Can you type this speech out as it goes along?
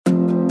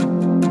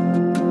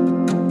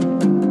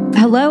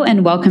Hello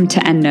and welcome to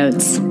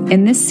EndNotes.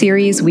 In this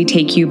series, we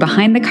take you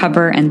behind the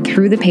cover and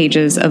through the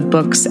pages of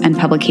books and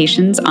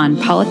publications on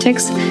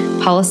politics,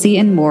 policy,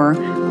 and more,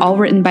 all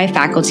written by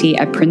faculty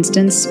at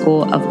Princeton's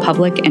School of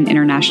Public and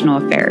International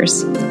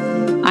Affairs.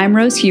 I'm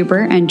Rose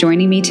Huber, and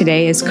joining me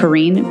today is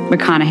Corinne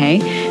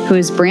McConaughey, who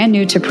is brand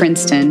new to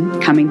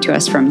Princeton, coming to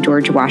us from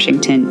George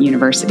Washington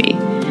University.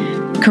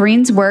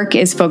 Corinne's work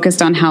is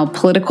focused on how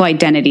political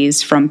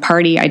identities, from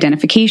party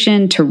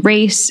identification to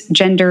race,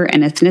 gender,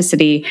 and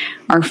ethnicity,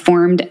 are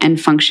formed and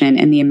function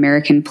in the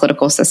American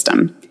political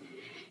system.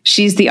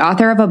 She's the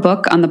author of a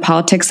book on the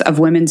politics of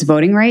women's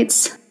voting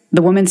rights,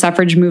 the women's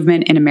suffrage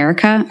movement in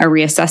America, a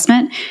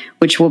reassessment,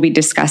 which we'll be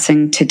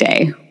discussing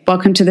today.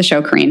 Welcome to the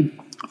show, Corinne.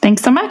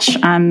 Thanks so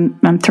much.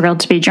 I'm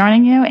thrilled to be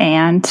joining you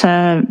and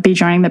to be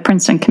joining the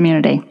Princeton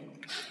community.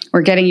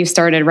 We're getting you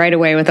started right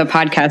away with a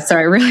podcast, so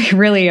I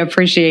really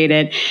appreciate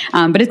it.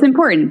 But it's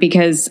important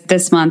because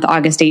this month,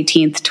 August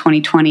 18th,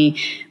 2020,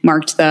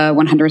 marked the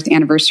 100th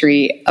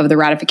anniversary of the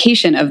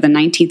ratification of the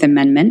 19th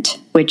Amendment,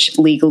 which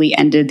legally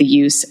ended the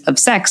use of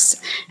sex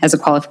as a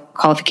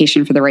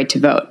qualification for the right to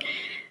vote.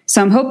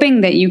 So I'm hoping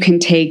that you can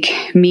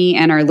take me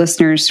and our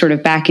listeners sort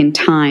of back in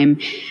time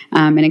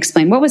and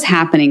explain what was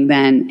happening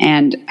then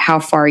and how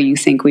far you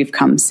think we've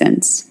come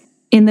since.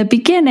 In the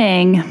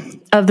beginning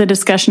of the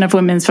discussion of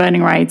women's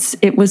voting rights,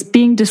 it was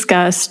being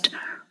discussed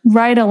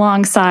right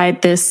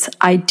alongside this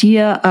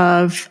idea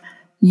of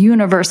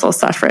universal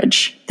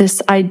suffrage,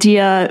 this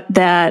idea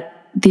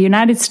that the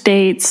United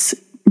States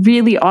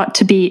really ought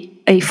to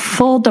be a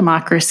full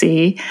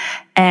democracy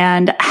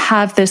and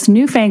have this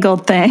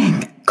newfangled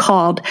thing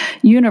called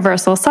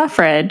universal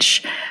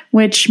suffrage,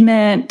 which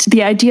meant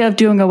the idea of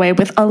doing away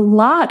with a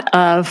lot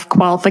of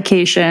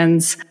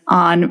qualifications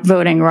on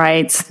voting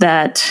rights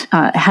that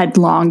had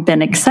long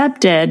been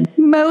accepted,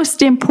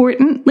 most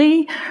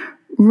importantly,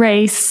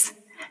 race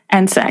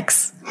and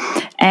sex.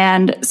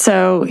 And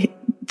so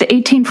the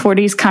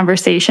 1840s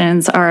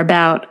conversations are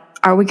about,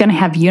 are we going to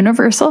have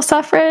universal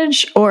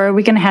suffrage or are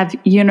we going to have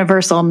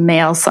universal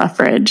male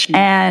suffrage?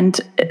 And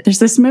there's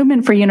this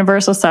movement for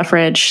universal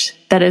suffrage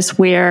that is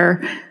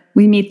where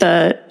we meet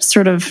the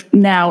sort of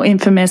now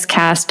infamous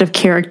cast of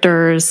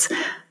characters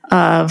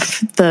of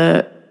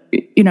the,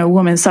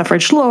 women's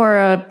suffrage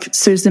Laura,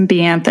 Susan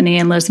B. Anthony,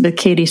 and Elizabeth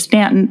Cady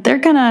Stanton. They're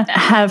going to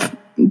have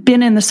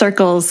been in the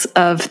circles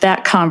of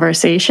that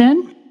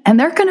conversation, and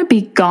they're going to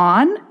be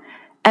gone,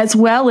 as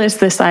well as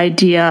this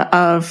idea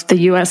of the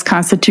U.S.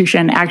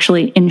 Constitution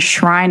actually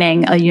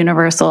enshrining a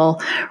universal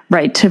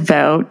right to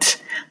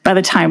vote by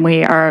the time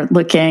we are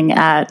looking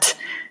at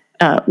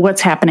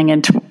what's happening in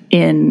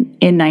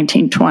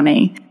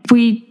 1920.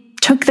 We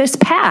took this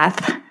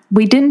path.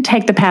 We didn't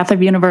take the path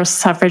of universal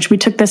suffrage. We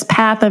took this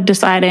path of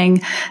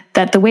deciding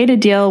that the way to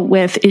deal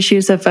with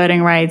issues of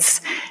voting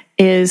rights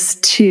is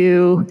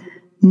to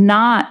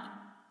not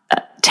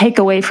take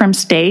away from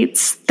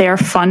states their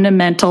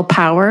fundamental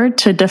power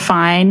to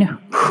define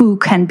who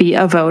can be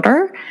a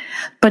voter,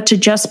 but to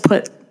just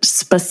put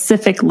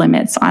specific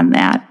limits on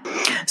that.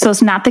 So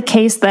it's not the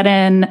case that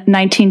in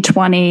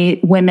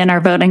 1920 women are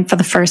voting for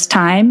the first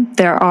time.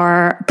 There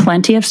are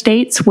plenty of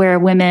states where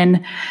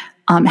women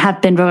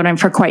have been voting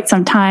for quite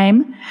some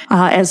time,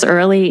 as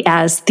early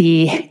as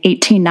the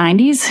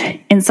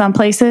 1890s. In some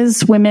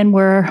places, women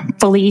were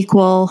fully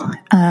equal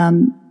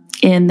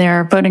in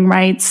their voting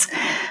rights.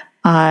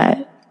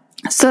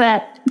 So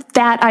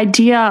that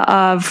idea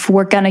of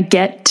we're going to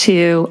get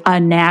to a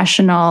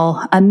national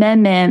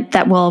amendment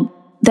that will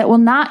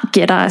not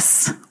get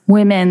us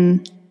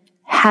women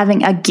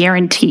having a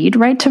guaranteed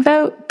right to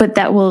vote, but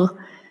that will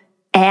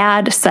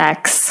add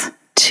sex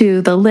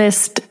to the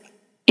list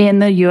in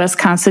the U.S.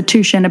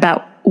 Constitution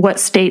about what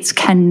states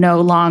can no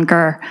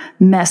longer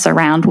mess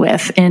around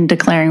with in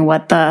declaring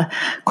what the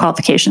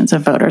qualifications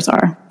of voters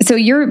are. So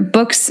your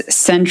book's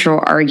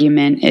central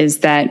argument is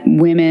that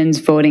women's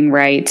voting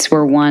rights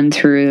were won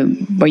through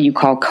what you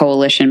call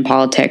coalition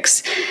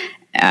politics.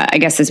 I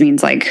guess this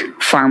means like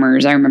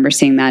farmers. I remember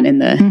seeing that in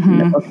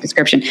the book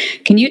description.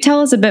 Can you tell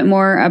us a bit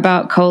more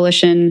about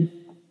coalition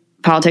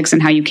politics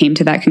and how you came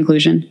to that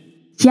conclusion?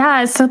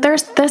 Yeah, so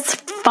there's this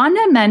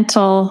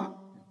fundamental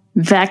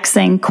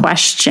vexing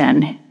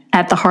question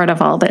at the heart of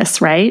all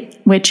this, right?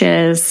 Which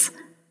is,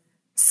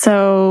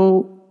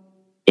 so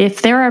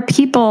if there are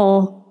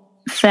people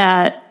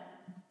that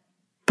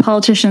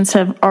politicians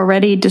have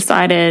already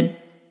decided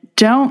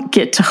don't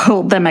get to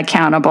hold them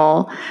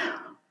accountable,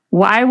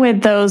 why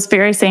would those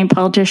very same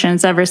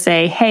politicians ever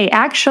say, hey,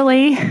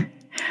 actually,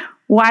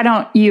 why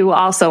don't you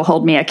also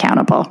hold me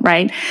accountable,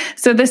 right?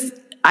 So this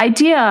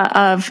idea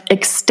of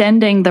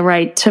extending the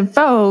right to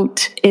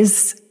vote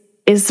is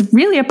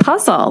really a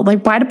puzzle.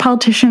 Like, why do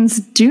politicians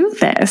do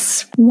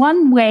this?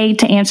 One way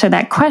to answer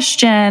that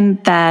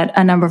question that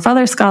a number of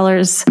other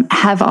scholars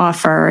have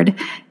offered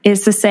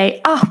is to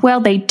say,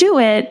 they do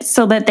it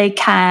so that they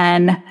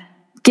can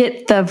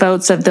get the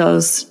votes of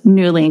those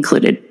newly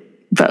included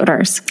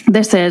voters.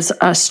 This is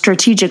a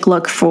strategic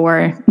look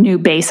for new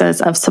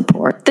bases of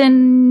support.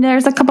 Then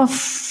there's a couple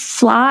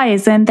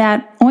flies in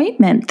that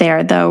ointment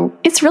there, though.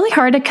 It's really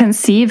hard to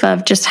conceive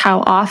of just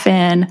how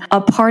often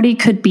a party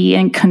could be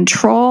in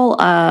control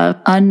of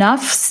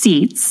enough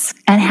seats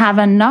and have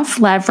enough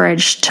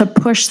leverage to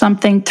push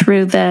something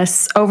through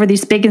this over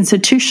these big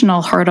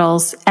institutional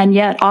hurdles, and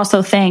yet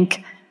also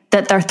think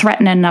that they're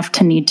threatened enough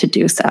to need to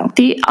do so.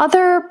 The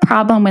other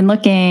problem when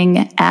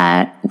looking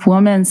at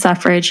women's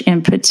suffrage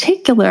in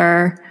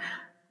particular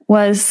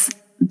was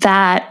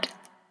that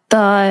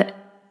the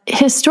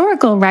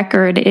historical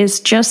record is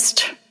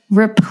just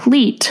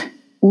replete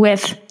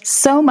with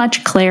so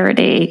much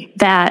clarity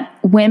that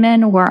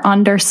women were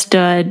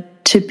understood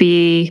to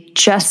be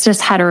just as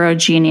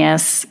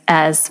heterogeneous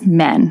as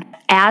men.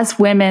 As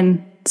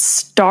women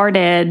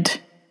started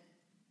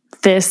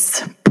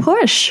this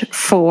push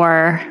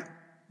for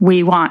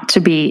we want to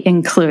be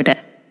included,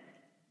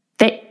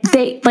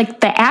 they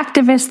like the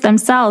activists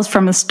themselves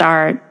from the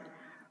start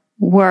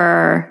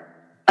were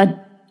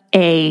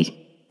a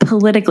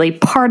politically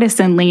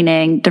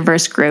partisan-leaning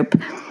diverse group,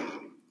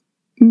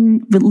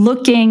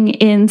 looking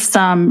in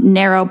some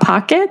narrow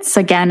pockets,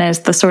 again,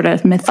 as the sort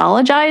of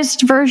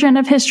mythologized version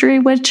of history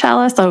would tell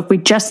us. So if we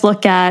just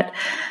look at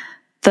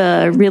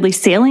the really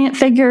salient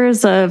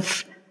figures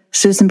of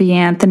Susan B.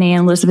 Anthony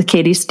and Elizabeth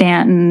Cady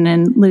Stanton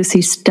and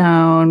Lucy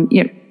Stone,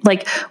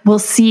 we'll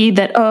see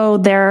that,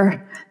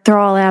 they're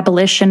all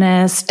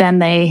abolitionist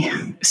and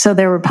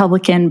they're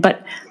Republican,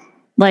 but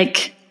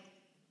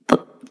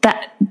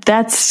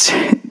that's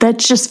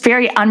just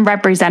very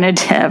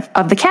unrepresentative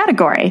of the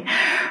category.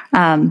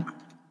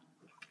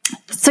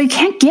 So you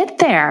can't get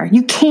there.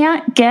 You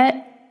can't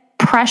get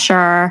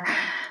pressure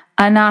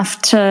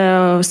enough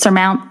to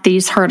surmount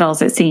these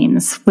hurdles, it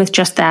seems, with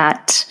just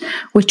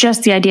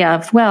the idea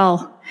of,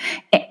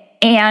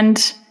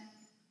 and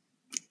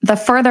the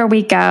further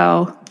we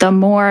go, the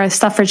more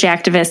suffrage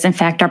activists, in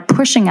fact, are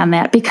pushing on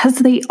that, because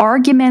the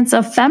arguments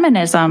of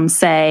feminism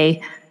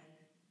say,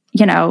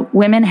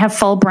 women have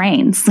full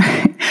brains.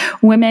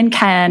 Women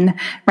can,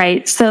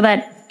 right? So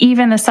that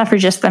even the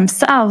suffragists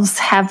themselves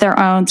have their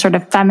own sort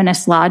of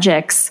feminist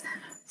logics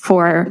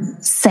for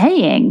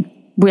saying,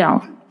 we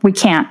won't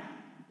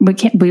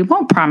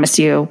promise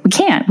you,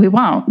 we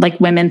won't. Like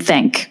women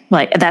think,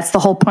 that's the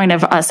whole point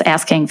of us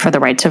asking for the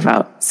right to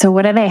vote. So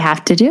what do they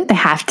have to do? They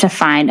have to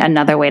find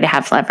another way to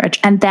have leverage.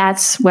 And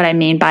that's what I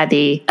mean by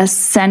the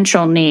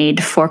essential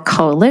need for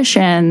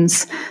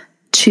coalitions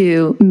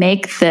to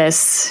make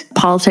this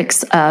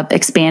politics of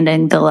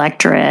expanding the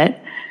electorate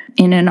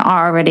in an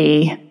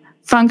already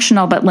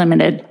functional but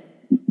limited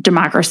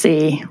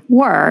democracy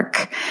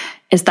work,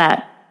 is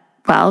that,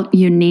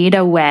 you need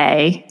a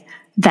way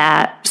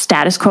that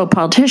status quo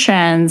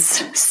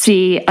politicians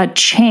see a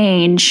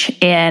change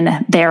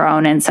in their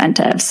own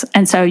incentives.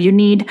 And so you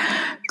need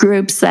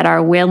groups that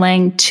are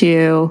willing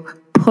to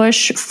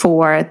push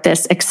for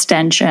this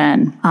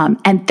extension.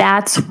 And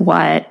that's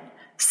what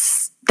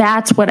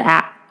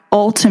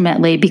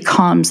ultimately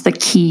becomes the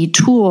key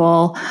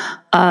tool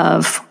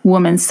of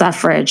women's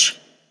suffrage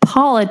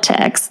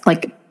politics,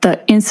 like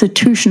the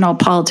institutional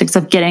politics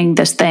of getting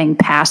this thing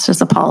passed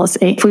as a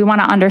policy. If we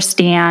want to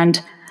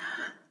understand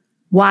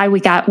why we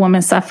got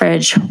women's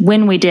suffrage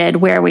when we did,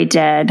 where we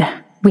did,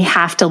 we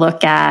have to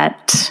look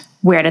at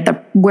where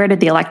did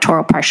the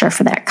electoral pressure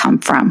for that come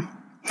from.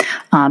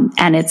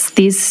 And it's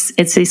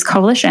these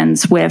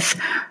coalitions with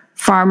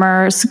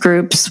farmers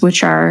groups,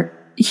 which are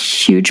a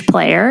huge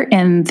player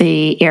in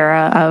the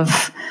era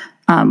of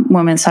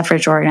women's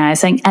suffrage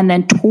organizing. And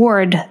then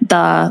toward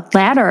the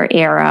latter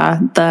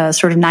era, the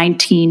sort of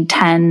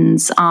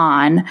 1910s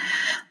on,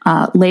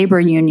 labor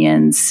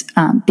unions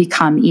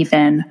become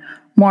even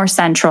more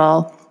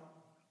central.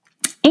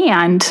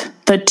 And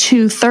the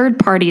two third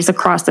parties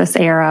across this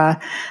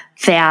era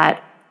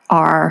that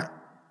are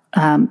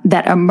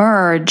that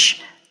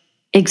emerge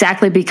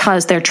exactly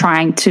because they're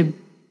trying to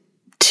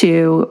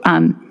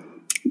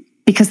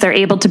because they're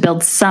able to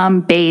build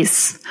some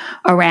base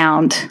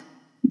around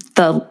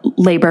the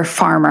labor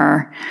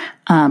farmer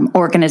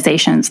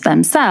organizations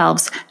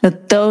themselves,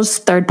 that those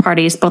third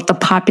parties, both the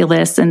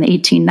populists in the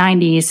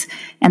 1890s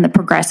and the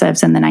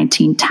progressives in the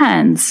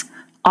 1910s,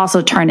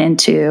 also turn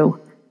into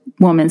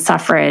women's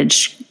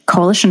suffrage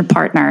coalition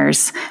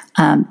partners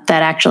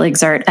that actually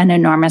exert an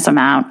enormous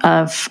amount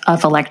of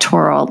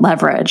electoral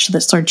leverage that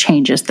sort of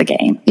changes the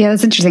game. Yeah,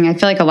 that's interesting. I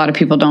feel like a lot of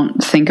people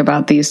don't think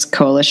about these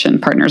coalition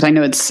partners. I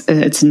know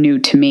it's new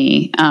to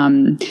me.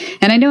 And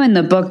I know in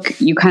the book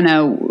you kind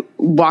of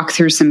walk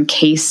through some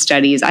case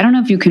studies. I don't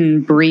know if you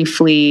can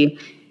briefly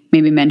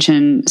maybe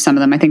mention some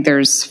of them. I think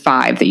there's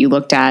 5 that you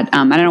looked at.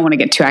 I don't want to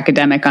get too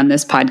academic on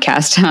this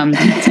podcast.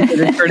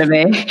 It's sort of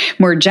a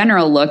more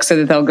general look so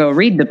that they'll go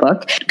read the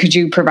book. Could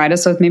you provide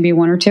us with maybe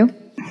 1 or 2?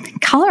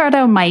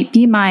 Colorado might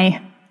be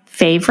my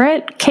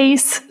favorite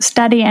case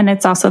study, and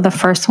it's also the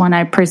first one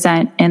I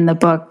present in the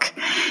book.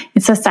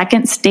 It's the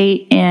second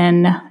state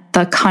in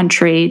the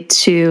country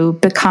to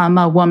become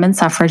a woman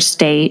suffrage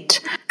state.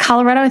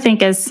 Colorado, I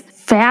think, is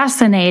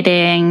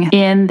fascinating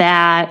in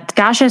that,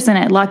 gosh, isn't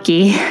it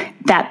lucky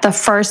that the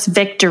first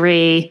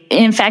victory,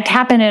 in fact,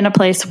 happened in a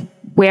place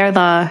where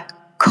the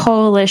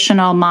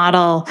coalitional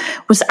model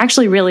was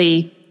actually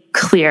really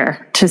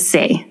clear to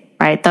see,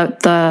 right?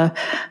 The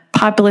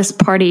populist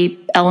party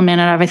element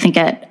of it, I think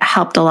it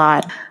helped a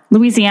lot.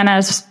 Louisiana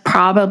is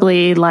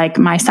probably like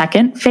my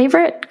second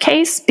favorite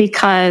case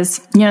because,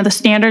 the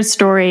standard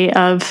story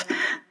of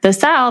the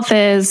South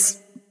is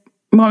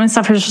women's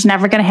suffrage is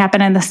never going to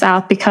happen in the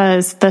South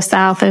because the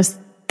South is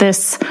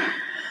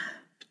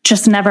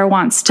just never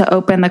wants to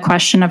open the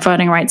question of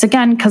voting rights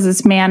again because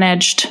it's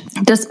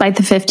managed, despite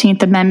the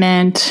 15th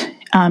Amendment.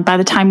 By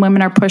the time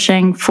women are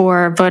pushing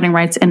for voting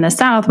rights in the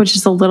South, which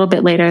is a little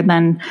bit later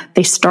than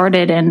they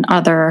started in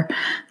other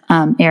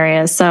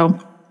areas. So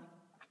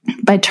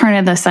by turn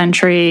of the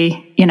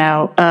century,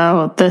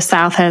 the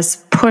South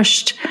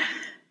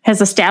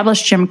has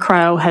established Jim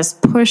Crow, has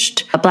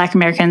pushed Black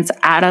Americans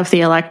out of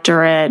the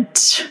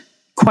electorate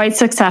quite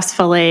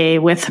successfully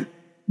with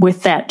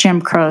that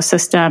Jim Crow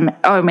system.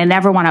 We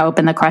never want to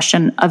open the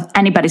question of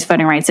anybody's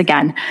voting rights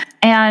again.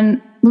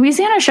 And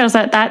Louisiana shows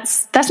that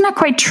that's not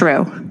quite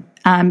true.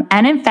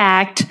 And in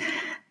fact,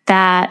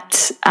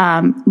 that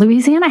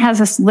Louisiana has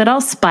this little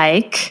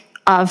spike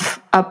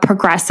of a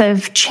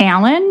progressive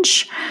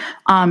challenge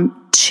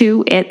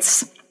to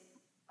its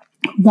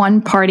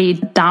one-party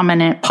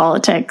dominant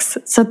politics.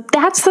 So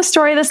that's the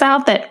story of the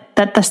South, that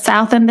the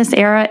South in this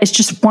era is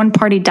just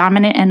one-party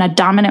dominant, and a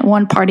dominant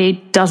one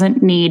party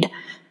doesn't need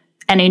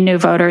any new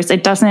voters.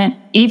 It doesn't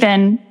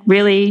even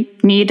really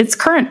need its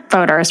current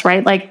voters,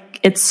 right? Like,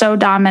 it's so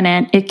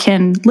dominant, it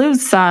can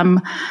lose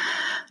some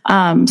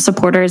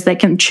supporters. They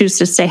can choose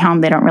to stay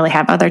home. They don't really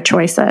have other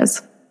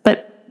choices.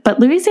 But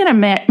Louisiana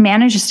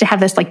manages to have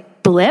this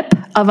like blip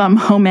of a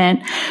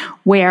moment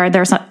where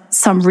there's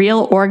some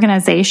real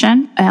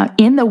organization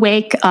in the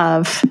wake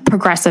of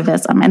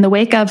progressivism, in the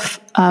wake of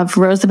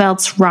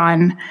Roosevelt's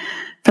run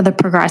for the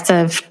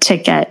progressive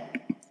ticket.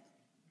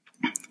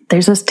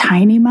 There's this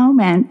tiny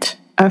moment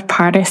of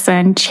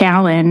partisan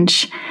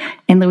challenge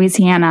in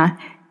Louisiana,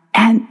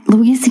 and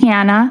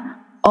Louisiana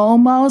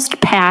almost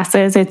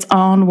passes its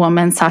own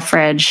women's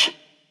suffrage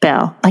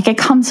bill. Like, it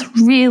comes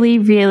really,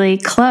 really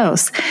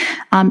close.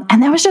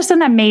 And that was just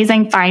an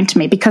amazing find to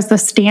me because the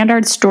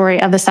standard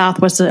story of the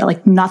South was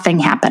like nothing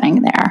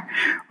happening there,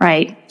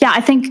 right? Yeah,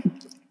 I think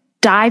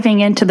diving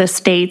into the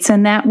states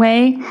in that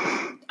way,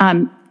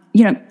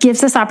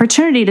 gives us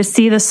opportunity to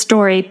see the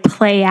story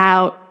play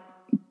out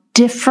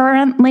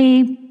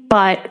differently,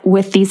 but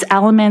with these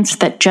elements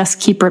that just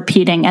keep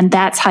repeating. And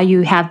that's how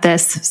you have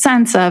this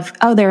sense of,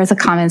 there is a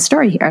common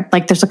story here.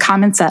 Like, there's a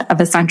common set of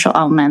essential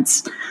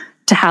elements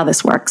to how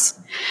this works.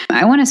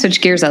 I want to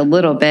switch gears a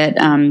little bit.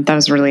 That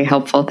was really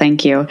helpful.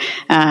 Thank you.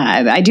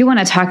 I do want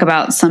to talk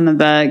about some of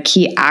the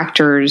key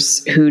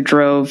actors who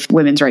drove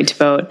women's right to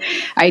vote.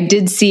 I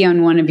did see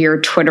on one of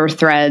your Twitter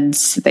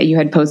threads that you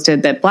had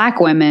posted that Black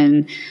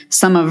women,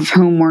 some of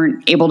whom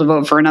weren't able to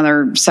vote for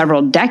another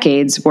several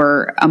decades,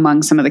 were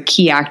among some of the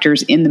key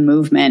actors in the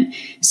movement.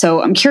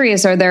 So I'm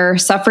curious, are there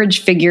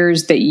suffrage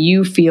figures that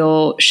you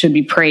feel should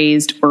be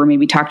praised or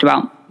maybe talked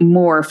about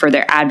more for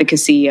their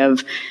advocacy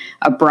of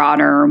a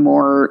broader,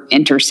 more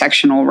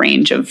intersectional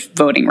range of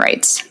voting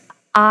rights?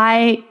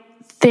 I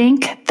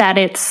think that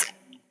it's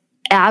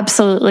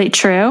absolutely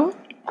true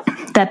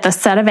that the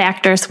set of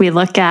actors we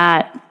look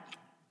at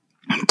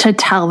to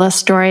tell the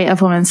story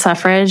of women's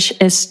suffrage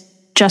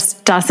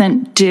just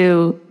doesn't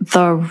do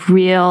the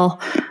real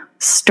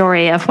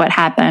story of what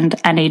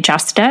happened any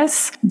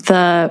justice.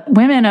 The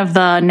women of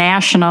the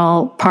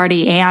National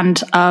Party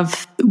and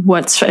of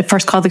what's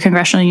first called the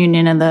Congressional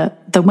Union and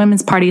the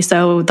Women's Party,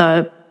 so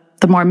the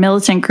more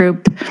militant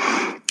group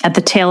at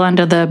the tail end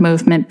of the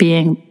movement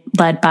being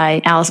led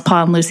by Alice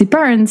Paul and Lucy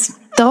Burns,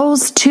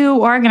 those two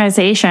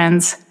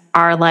organizations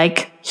are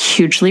like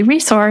hugely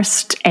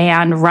resourced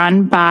and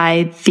run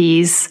by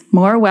these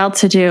more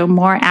well-to-do,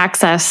 more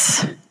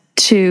access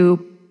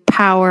to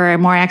power,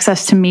 more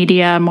access to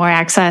media, more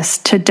access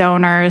to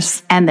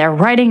donors, and they're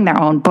writing their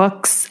own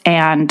books.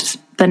 And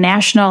the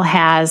National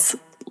has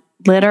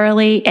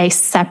literally a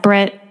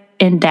separate,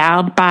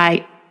 endowed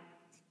by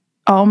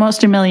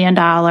almost $1 million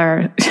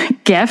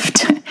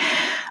gift,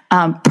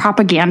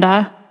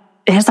 propaganda.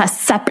 It has a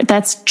separate,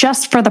 that's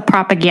just for the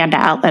propaganda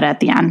outlet at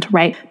the end,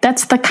 right?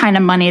 That's the kind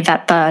of money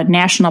that the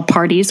national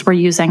parties were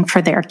using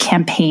for their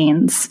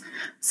campaigns.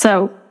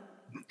 So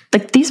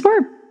like these were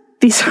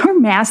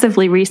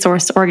massively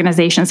resourced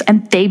organizations,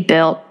 and they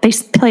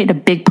played a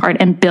big part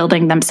in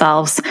building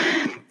themselves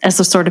as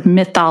a sort of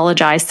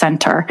mythologized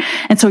center.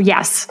 And so,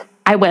 yes,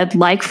 I would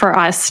like for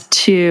us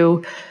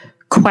to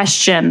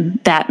question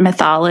that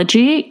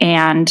mythology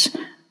and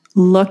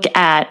look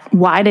at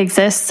why it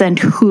exists and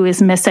who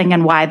is missing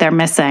and why they're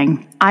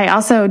missing. I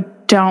also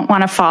don't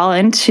want to fall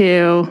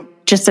into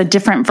just a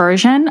different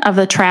version of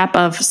the trap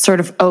of sort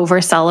of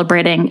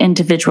over-celebrating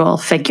individual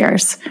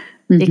figures.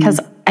 Mm-hmm. Because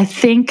I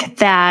think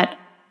that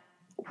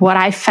what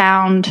I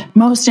found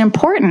most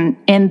important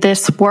in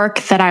this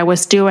work that I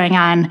was doing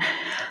on,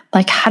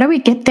 like, how do we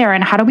get there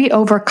and how do we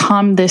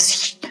overcome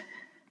this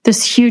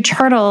huge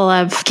hurdle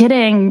of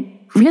getting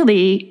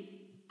really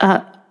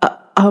a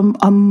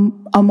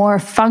more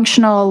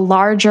functional,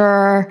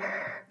 larger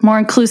more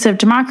inclusive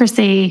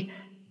democracy,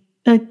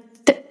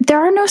 there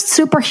are no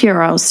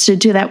superheroes to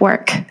do that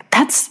work.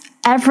 That's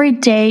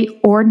everyday,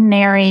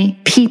 ordinary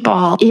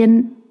people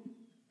in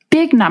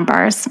big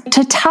numbers.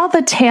 To tell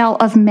the tale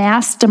of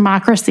mass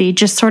democracy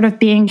just sort of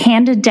being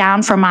handed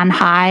down from on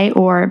high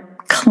or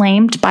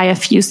claimed by a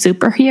few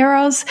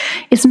superheroes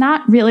is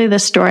not really the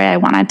story I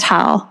want to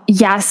tell.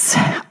 Yes,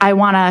 I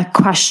want to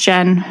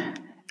question,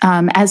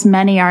 as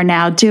many are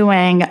now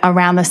doing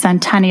around the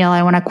centennial,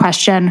 I want to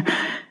question,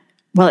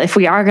 well, if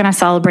we are going to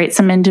celebrate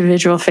some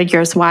individual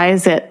figures, why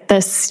is it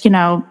this,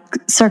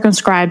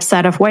 circumscribed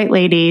set of white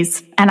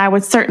ladies? And I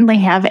would certainly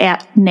have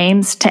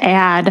names to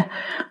add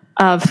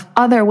of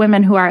other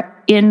women who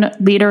are in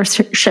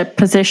leadership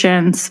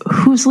positions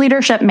whose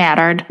leadership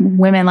mattered.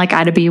 Women like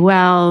Ida B.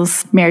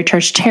 Wells, Mary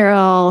Church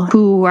Terrell,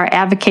 who are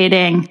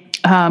advocating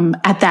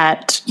at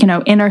that,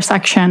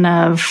 intersection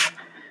of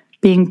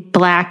being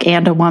Black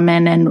and a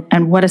woman,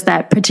 and what does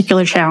that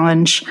particular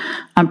challenge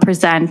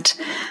present.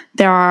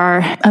 There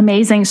are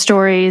amazing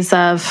stories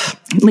of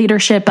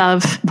leadership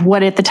of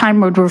what at the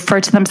time would refer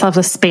to themselves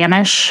as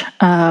Spanish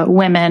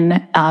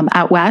women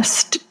out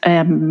west.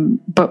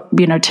 But,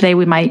 today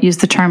we might use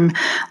the term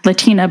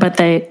Latina, but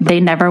they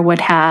never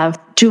would have.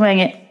 Doing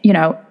it,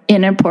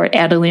 in import,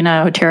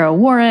 Adelina Otero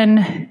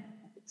Warren.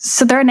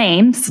 So there are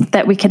names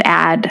that we could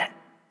add.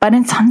 But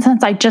in some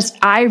sense,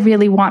 I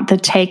really want the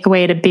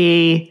takeaway to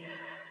be,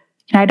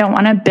 I don't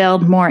want to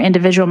build more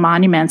individual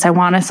monuments. I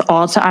want us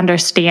all to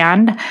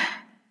understand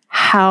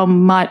how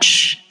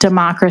much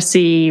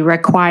democracy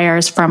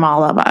requires from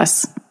all of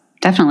us.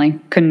 Definitely.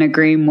 Couldn't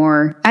agree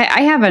more.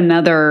 I have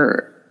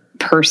another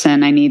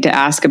person I need to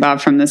ask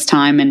about from this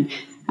time, and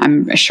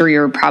I'm sure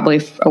you're probably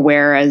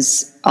aware,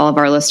 as all of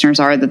our listeners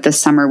are, that this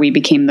summer we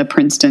became the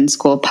Princeton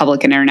School of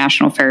Public and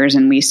International Affairs,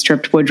 and we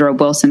stripped Woodrow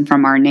Wilson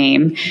from our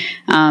name.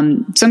 So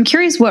I'm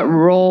curious what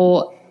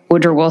role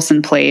Woodrow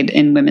Wilson played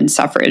in women's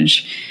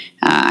suffrage.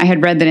 I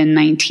had read that in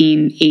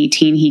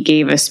 1918 he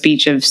gave a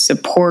speech of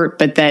support,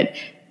 but that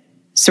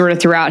sort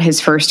of throughout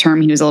his first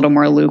term he was a little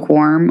more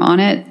lukewarm on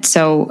it.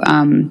 So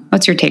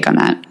what's your take on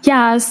that?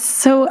 Yeah,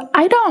 so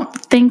I don't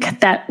think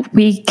that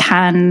we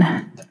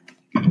can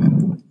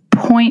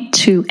point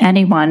to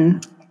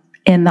anyone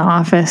in the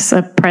office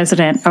of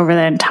president over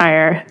the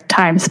entire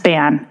time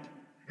span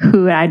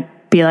who I'd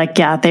be like,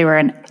 yeah, they were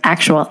an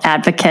actual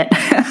advocate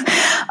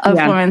of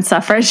women's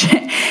suffrage.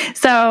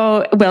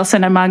 So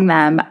Wilson among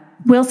them.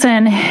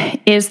 Wilson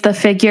is the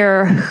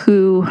figure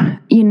who,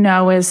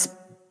 is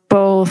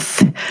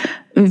both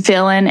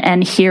villain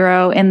and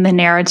hero in the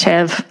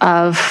narrative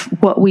of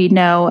what we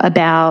know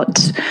about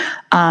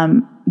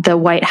the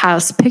White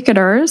House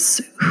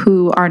picketers,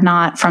 who are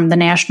not from the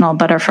National,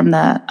 but are from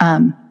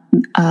the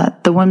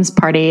Women's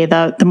Party,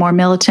 the more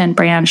militant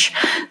branch,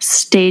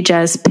 stage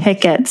as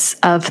pickets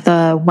of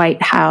the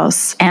White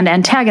House and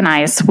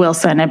antagonize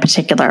Wilson in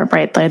particular,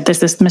 right?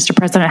 This is Mr.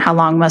 President, how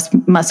long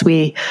must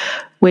we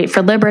wait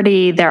for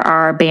liberty? There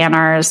are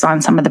banners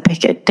on some of the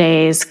picket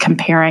days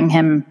comparing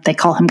him. They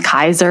call him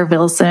Kaiser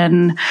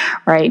Wilson,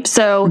 right?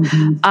 So,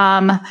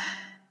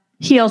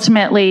 he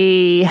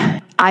ultimately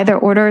either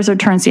orders or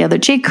turns the other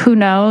cheek. Who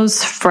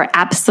knows for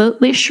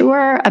absolutely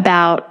sure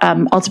about,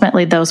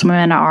 ultimately those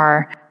women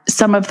are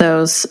some of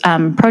those,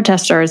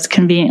 protesters,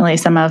 conveniently,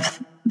 some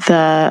of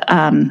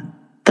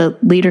the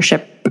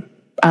leadership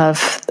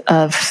of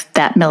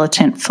that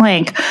militant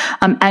flank,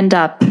 end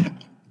up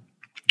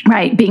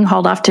being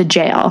hauled off to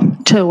jail,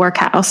 to a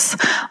workhouse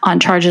on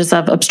charges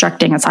of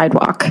obstructing a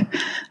sidewalk.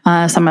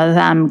 Some of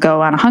them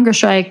go on a hunger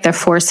strike. They're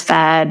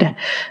force-fed,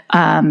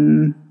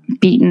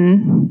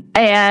 beaten.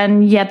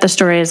 And yet the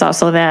story is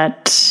also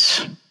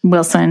that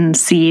Wilson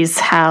sees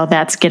how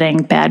that's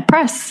getting bad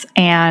press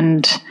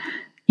and,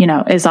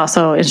 is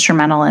also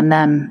instrumental in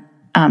them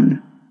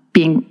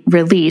being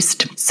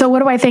released. So what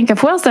do I think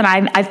of Wilson?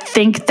 I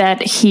think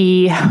that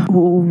he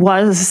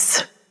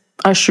was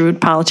a shrewd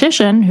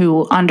politician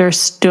who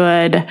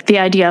understood the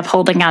idea of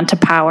holding on to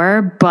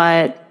power,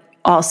 but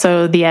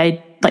also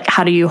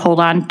how do you hold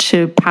on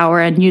to power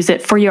and use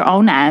it for your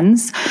own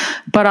ends,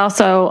 but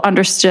also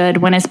understood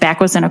when his back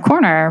was in a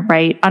corner,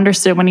 right?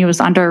 Understood when he was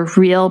under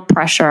real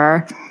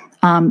pressure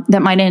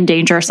that might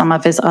endanger some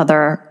of his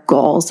other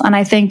goals. And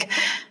I think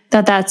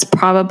that that's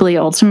probably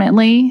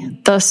ultimately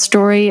the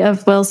story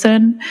of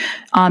Wilson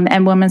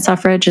and women's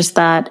suffrage, is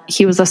that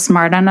he was a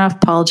smart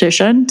enough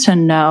politician to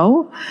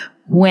know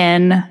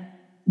when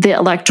the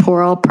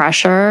electoral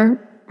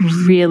pressure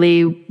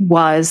really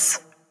was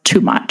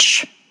too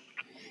much.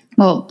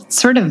 Well,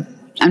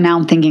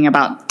 I'm thinking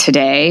about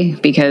today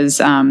because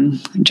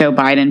Joe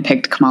Biden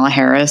picked Kamala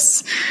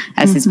Harris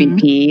as his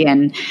VP.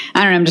 And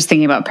I don't know, I'm just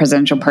thinking about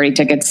presidential party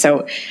tickets.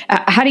 So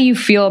how do you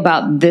feel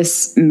about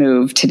this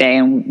move today?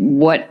 And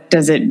what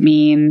does it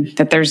mean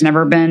that there's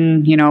never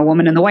been, a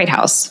woman in the White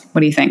House?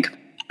 What do you think?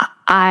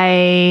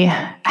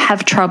 I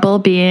have trouble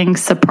being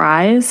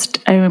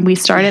surprised. I mean, we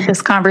started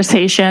this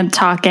conversation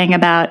talking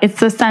about it's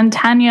the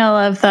centennial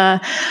of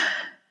the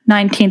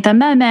 19th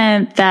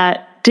Amendment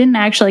that didn't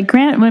actually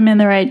grant women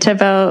the right to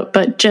vote,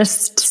 but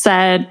just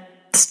said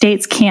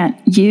states can't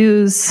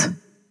use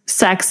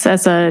sex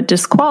as a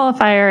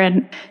disqualifier.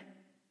 And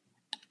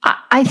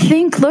I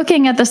think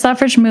looking at the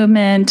suffrage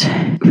movement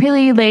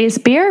really lays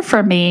bare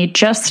for me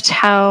just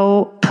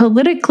how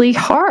politically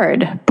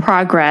hard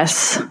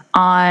progress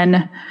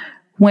on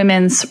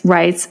women's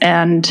rights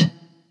and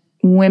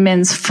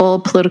women's full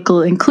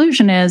political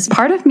inclusion is.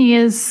 Part of me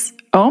is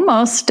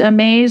almost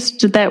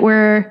amazed that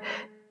we're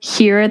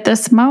here at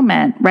this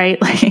moment,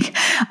 right? Like,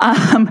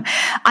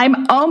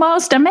 I'm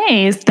almost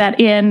amazed that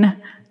in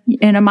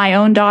my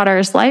own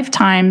daughter's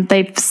lifetime,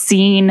 they've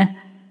seen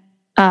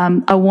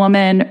a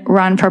woman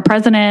run for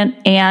president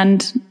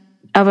and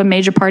of a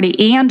major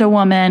party, and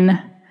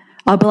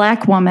a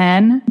Black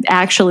woman,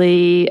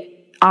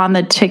 actually on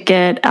the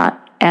ticket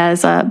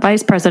as a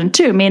vice president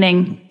too,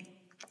 meaning,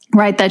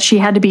 right, that she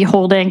had to be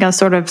holding a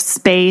sort of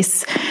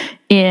space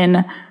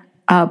in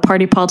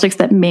party politics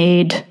that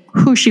made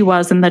who she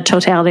was in the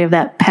totality of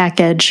that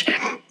package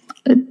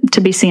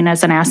to be seen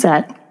as an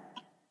asset.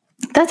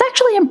 That's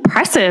actually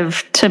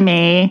impressive to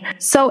me.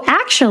 So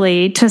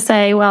actually to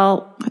say,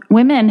 well,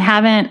 women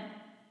haven't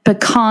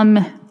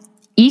become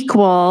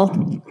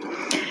equal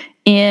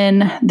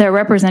in their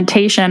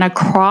representation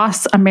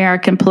across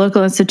American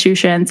political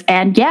institutions,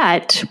 and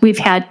yet we've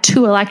had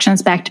 2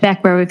 elections back to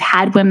back where we've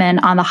had women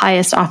on the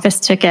highest office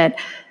ticket.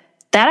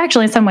 That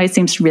actually in some ways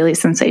seems really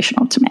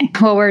sensational to me.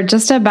 Well, we're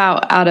just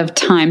about out of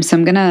time, so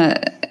I'm going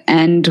to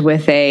end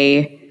with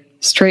a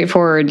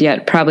straightforward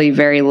yet probably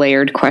very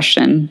layered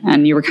question.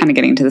 And you were kind of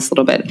getting to this a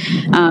little bit.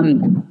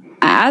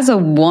 As a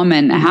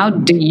woman, how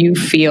do you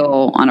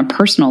feel on a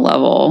personal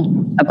level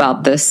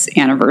about this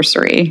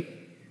anniversary?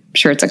 I'm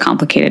sure it's a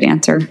complicated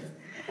answer.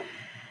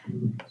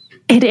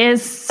 It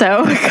is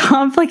so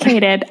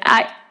complicated.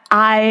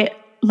 I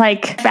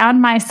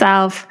found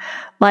myself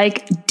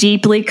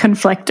deeply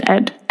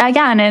conflicted,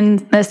 again, in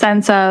the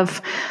sense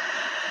of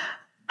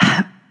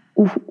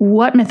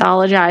what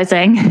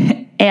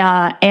mythologizing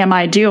am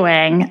I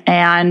doing?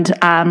 And,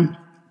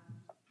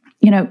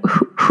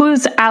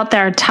 who's out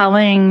there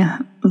telling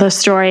the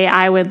story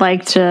I would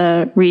like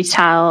to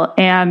retell?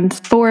 And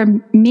for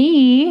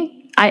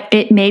me,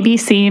 it maybe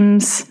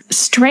seems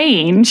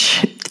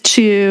strange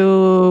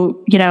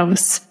to,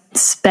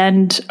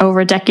 spend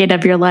over a decade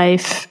of your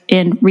life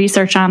in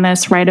research on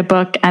this, write a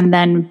book, and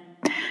then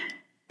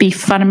be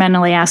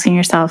fundamentally asking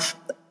yourself,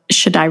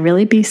 should I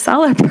really be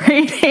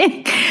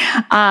celebrating?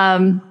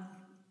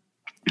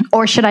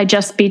 Or should I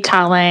just be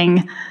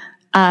telling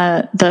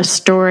the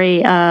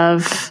story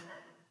of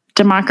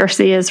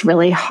democracy is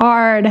really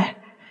hard,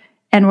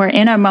 and we're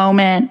in a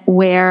moment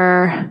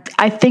where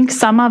I think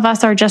some of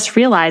us are just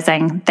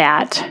realizing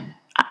that.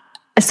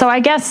 So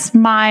I guess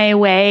my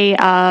way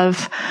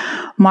of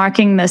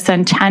marking the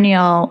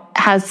centennial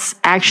has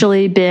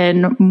actually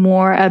been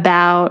more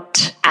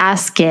about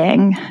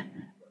asking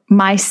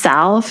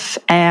myself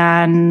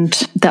and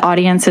the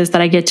audiences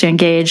that I get to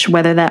engage,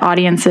 whether that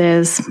audience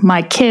is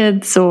my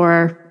kids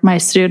or my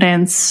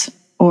students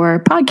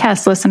or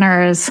podcast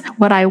listeners,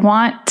 what I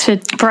want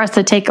for us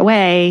to take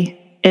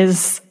away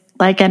is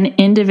an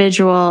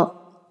individual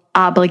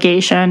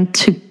obligation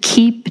to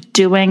keep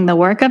doing the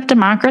work of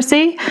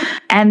democracy.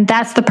 And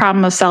that's the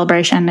problem of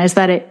celebration, is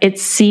that it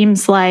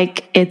seems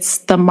like it's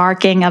the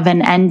marking of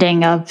an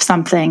ending of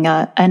something,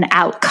 an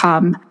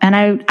outcome. And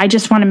I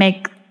just want to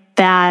make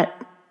that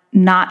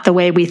not the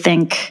way we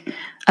think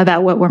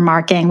about what we're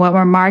marking. What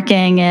we're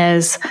marking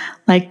is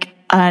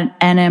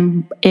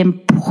an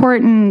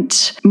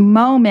important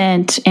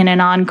moment in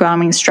an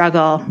ongoing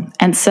struggle.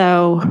 And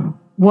so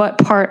what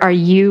part are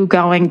you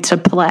going to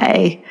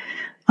play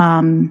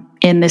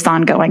in this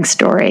ongoing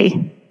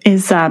story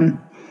is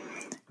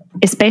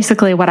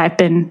basically what I've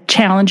been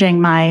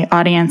challenging my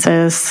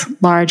audiences,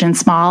 large and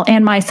small,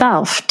 and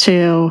myself,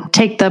 to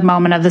take the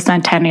moment of the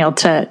centennial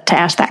to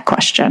ask that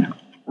question.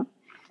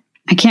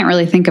 I can't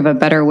really think of a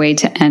better way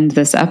to end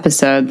this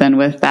episode than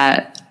with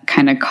that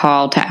kind of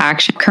call to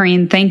action.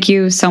 Karine, thank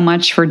you so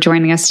much for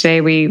joining us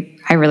today.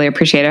 I really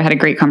appreciate it. I had a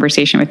great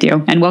conversation with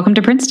you, and welcome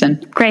to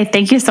Princeton. Great.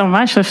 Thank you so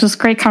much. This was a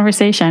great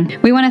conversation.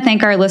 We want to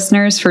thank our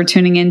listeners for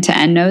tuning in to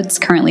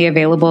EndNotes, currently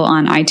available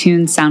on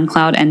iTunes,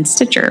 SoundCloud, and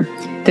Stitcher.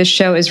 This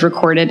show is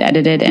recorded,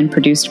 edited, and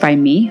produced by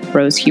me,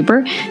 Rose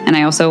Huber. And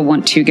I also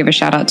want to give a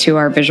shout out to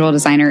our visual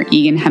designer,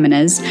 Egan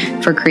Jimenez,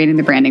 for creating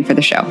the branding for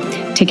the show.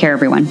 Take care,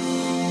 everyone.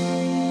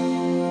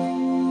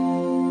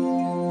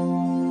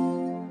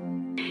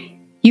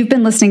 You've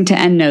been listening to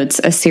EndNotes,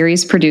 a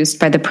series produced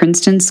by the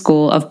Princeton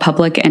School of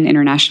Public and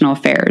International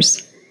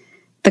Affairs.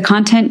 The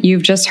content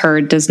you've just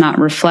heard does not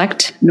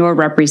reflect nor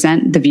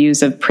represent the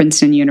views of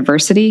Princeton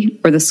University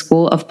or the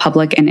School of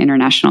Public and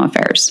International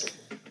Affairs.